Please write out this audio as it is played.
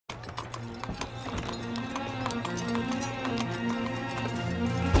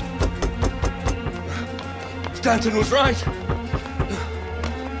Stanton was right.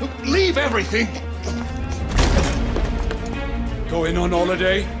 Leave everything. Going on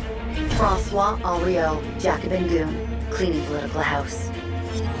holiday? Francois Henriot, Jacobin goon, cleaning political house.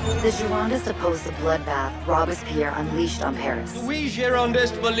 The Girondists opposed the bloodbath Robespierre unleashed on Paris. We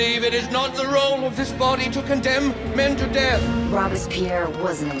Girondists believe it is not the role of this body to condemn men to death. Robespierre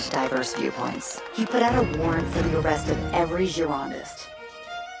wasn't into diverse viewpoints. He put out a warrant for the arrest of every Girondist.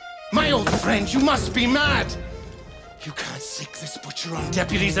 My old friend, you must be mad! You can't sick this butcher on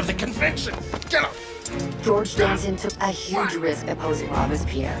deputies of the convention! Get up! George Danton took a huge risk opposing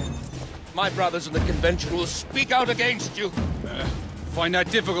Robespierre. My brothers in the convention will speak out against you. Find that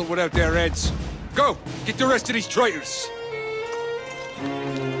difficult without their heads. Go! Get the rest of these traitors!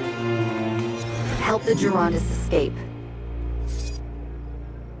 Help the Girondists escape.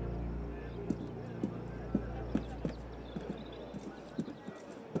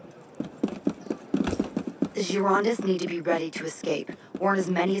 The Girondists need to be ready to escape. Warn as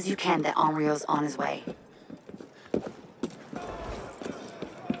many as you can that Henriot's on his way.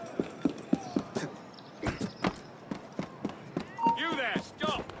 You there,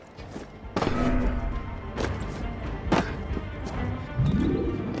 stop!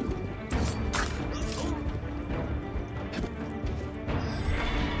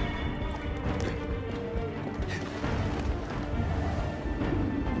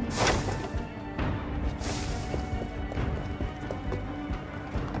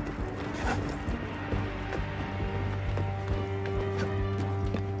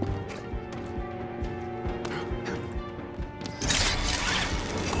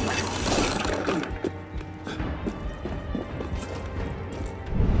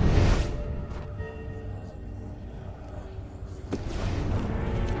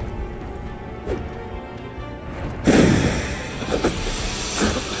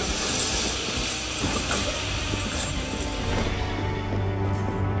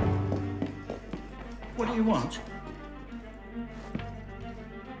 What do you want?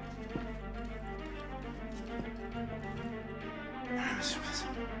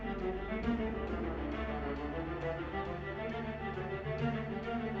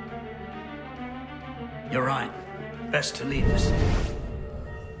 You're right. Best to leave us.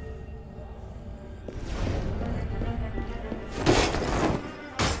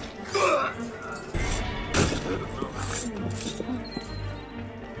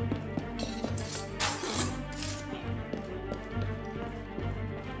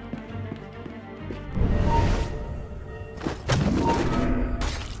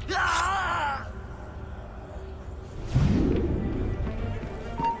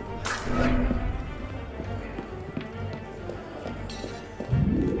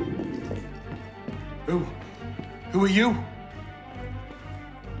 Who are you?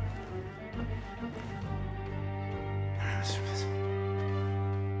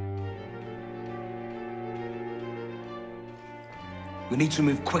 We need to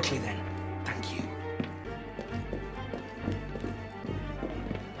move quickly then. Thank you.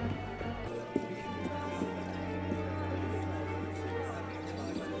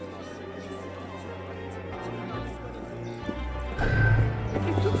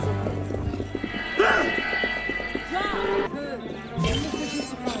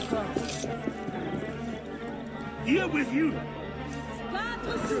 Here with you.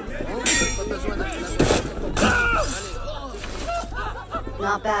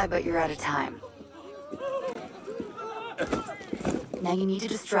 Not bad, but you're out of time. Now you need to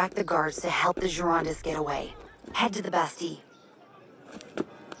distract the guards to help the Girondists get away. Head to the Bastille.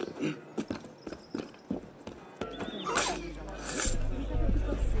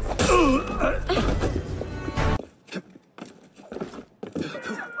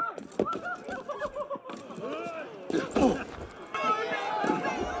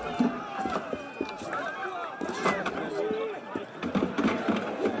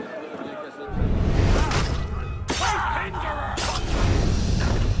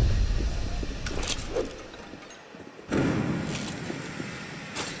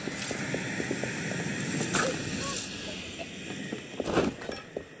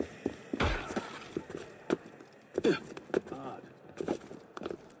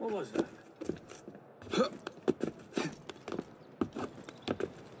 What was that?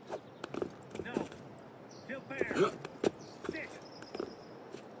 No. Still fair. Sit.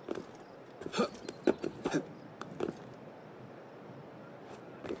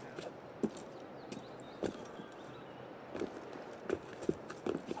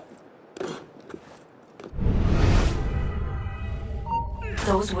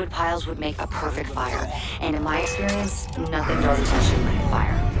 Those wood piles would make a perfect fire, and in my experience, nothing draws attention like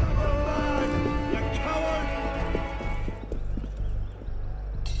fire. The coward!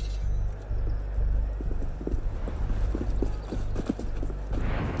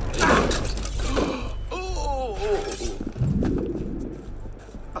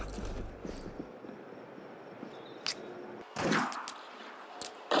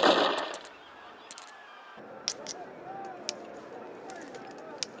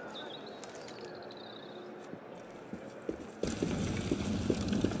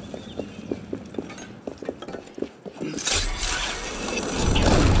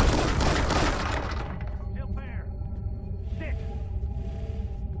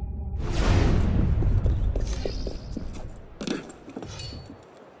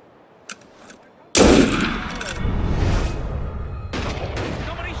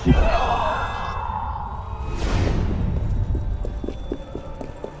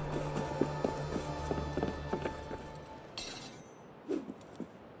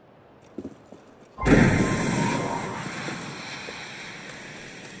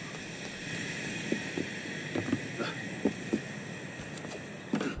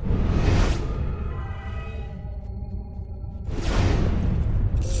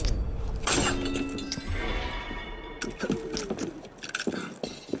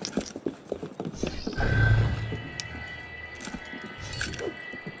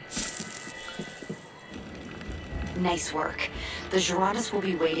 Nice work. The Girondists will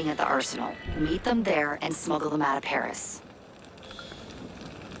be waiting at the arsenal. Meet them there and smuggle them out of Paris.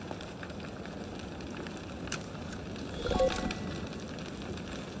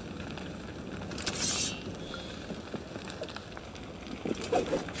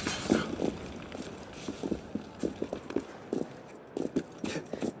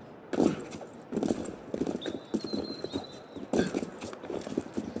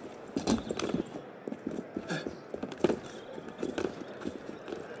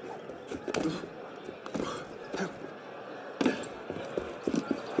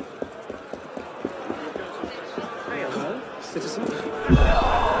 Citizen?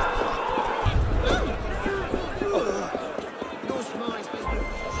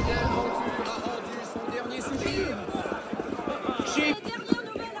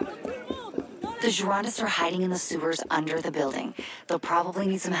 The Girondists are hiding in the sewers under the building. They'll probably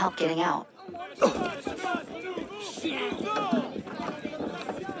need some help getting out.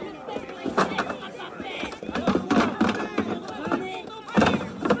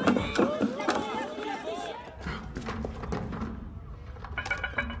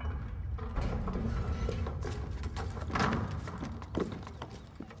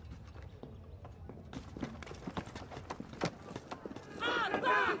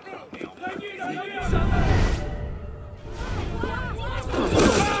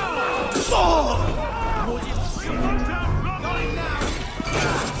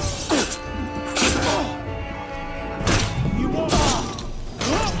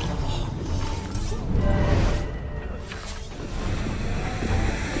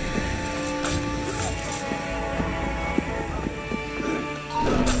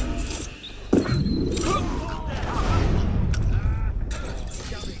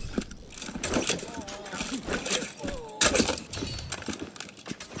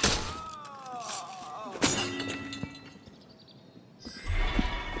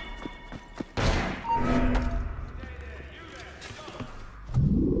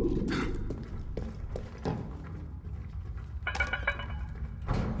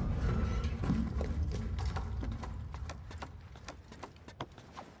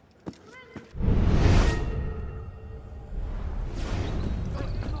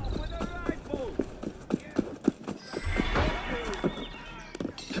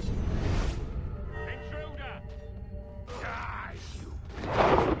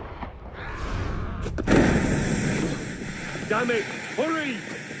 Damn it! Hurry!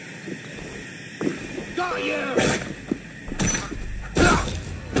 Got you!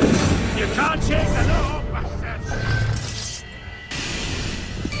 You can't take the door, bastards!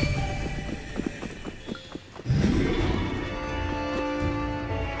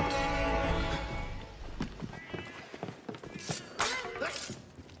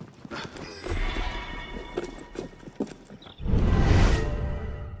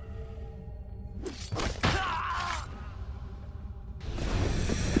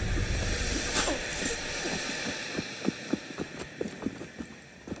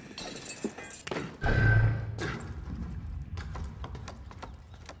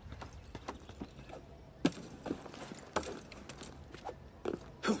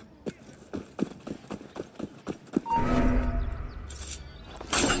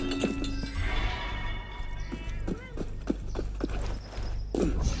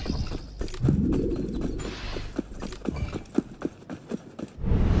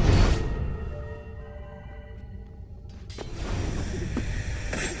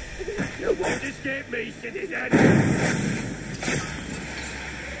 You won't escape me, citizen!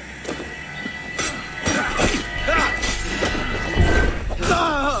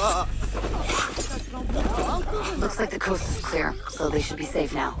 Looks like the coast is clear, so they should be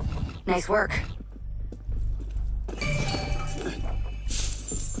safe now. Nice work.